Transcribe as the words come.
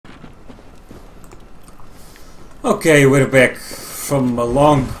Okay, we're back from a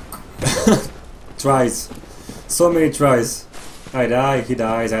long tries. So many tries. I die, he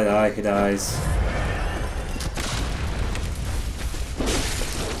dies, I die, he dies.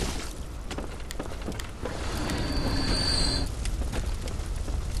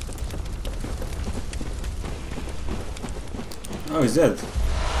 Oh, he's dead.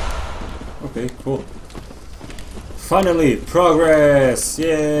 Okay, cool. Finally, progress!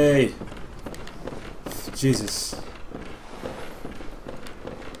 Yay! Jesus.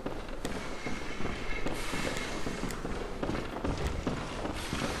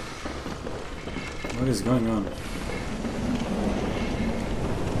 What is going on?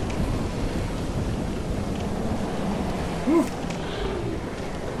 Whew.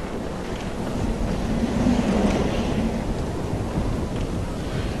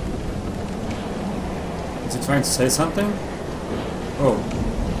 Is he trying to say something? Oh.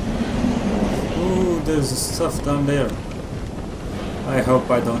 Ooh, there's stuff down there. I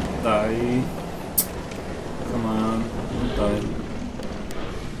hope I don't die. Come on, don't die.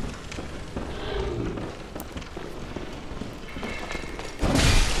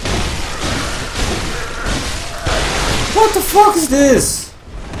 What the fuck is this?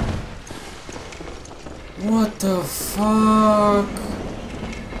 What the fuck?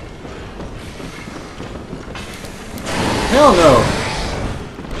 Hell no!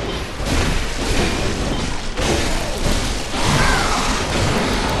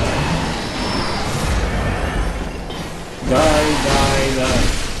 Die, die, die.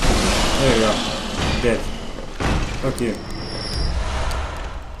 There you go. Dead. Fuck you.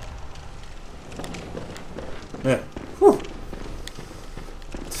 Yeah. Whew. What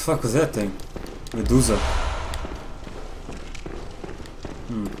the fuck was that thing? Medusa.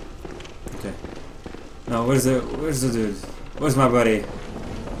 Okay. Now where's the dude? Where's my buddy?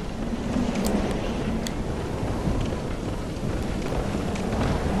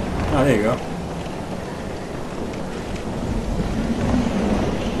 Oh, there you go.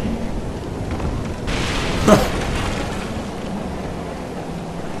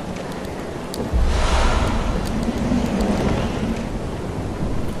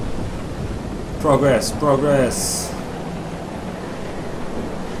 Progress, progress.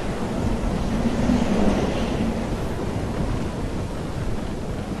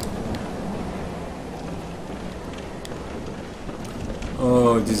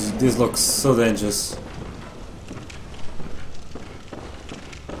 Oh, this looks so dangerous.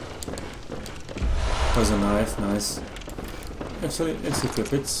 Poison knife, nice. Actually, let's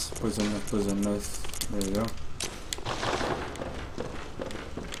equip it. Poison knife. There we go.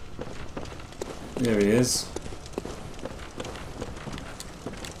 There he is.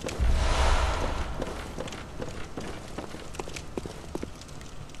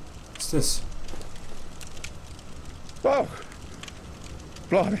 What's this? Oh!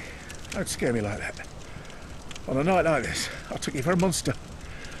 Blimey, don't scare me like that. On a night like this, I took you for a monster.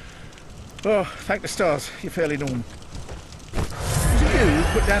 Oh, thank the stars, you're fairly normal. Was it you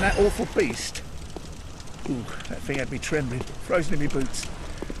who put down that awful beast? Ooh, that thing had me trembling, frozen in my boots.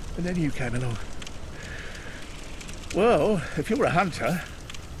 And then you came along. Well, if you're a hunter,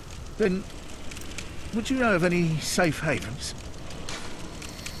 then would you know of any safe havens?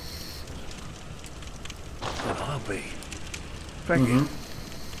 Well, I'll be. Thank you.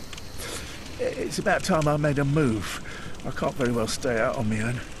 It's about time I made a move. I can't very well stay out on my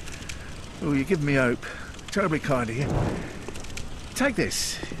own. Oh, you're giving me hope. Terribly kind of you. Take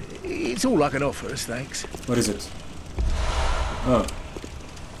this. It's all I can offer us, thanks. What is it? Oh.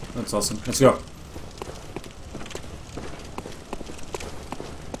 That's awesome. Let's go.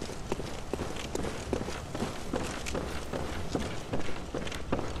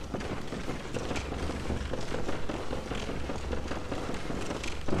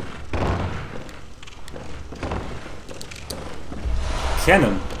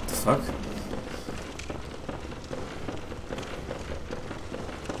 Cannon? What the fuck?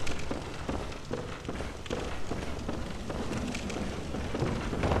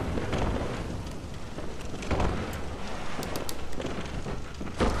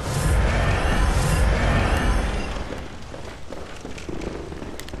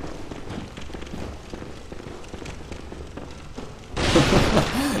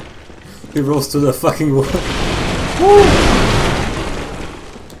 He rolls to the fucking wall. Woo!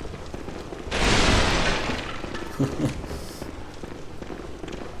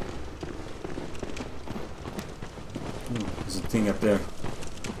 There's a thing up there.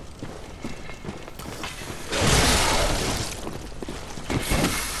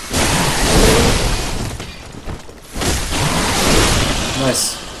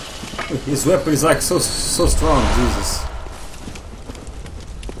 Nice. His weapon is like so strong, Jesus.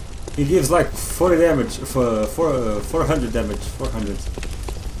 He gives like 40 damage, 400 damage, 400.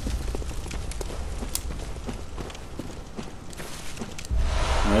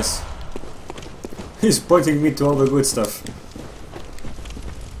 Nice. He's pointing me to all the good stuff.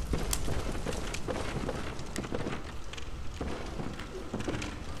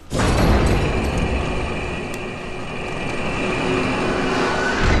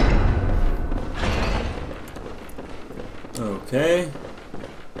 Okay.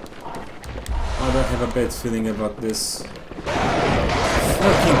 I don't have a bad feeling about this.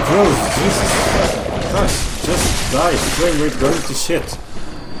 Fucking gross, Jesus fucking Christ. Just die, frame rate going to shit.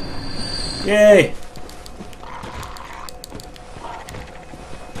 Yay!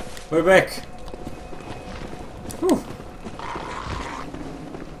 We're back. Whew.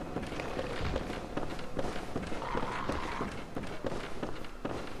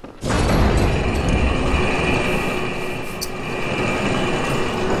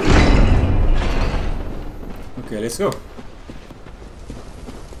 Okay, let's go.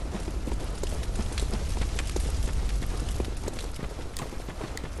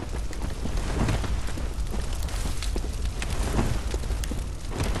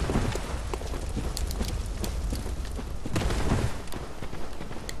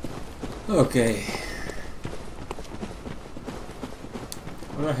 Okay.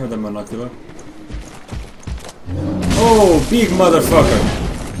 I don't have the monocular. Oh, big motherfucker!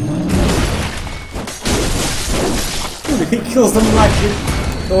 Dude, he kills them like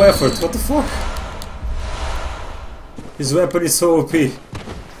with no effort. What the fuck? His weapon is so OP. No,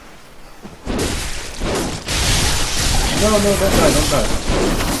 don't die, don't die.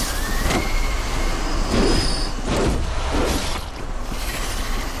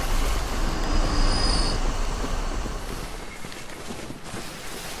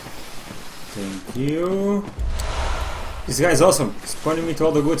 Thank you. This guy's awesome. He's pointing me to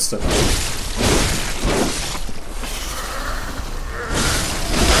all the good stuff.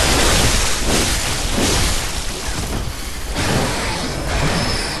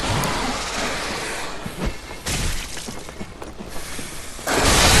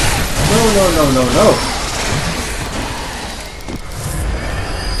 No.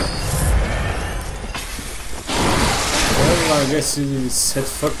 Well, I guess he said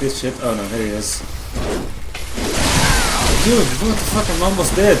fuck this shit. Oh no, here he is. Dude, what the fuck? I'm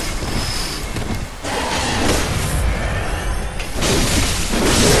almost dead.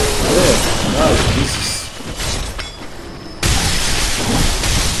 Oh, Jesus.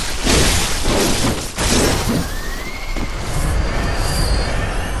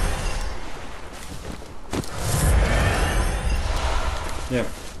 Yeah,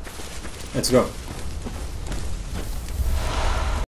 let's go.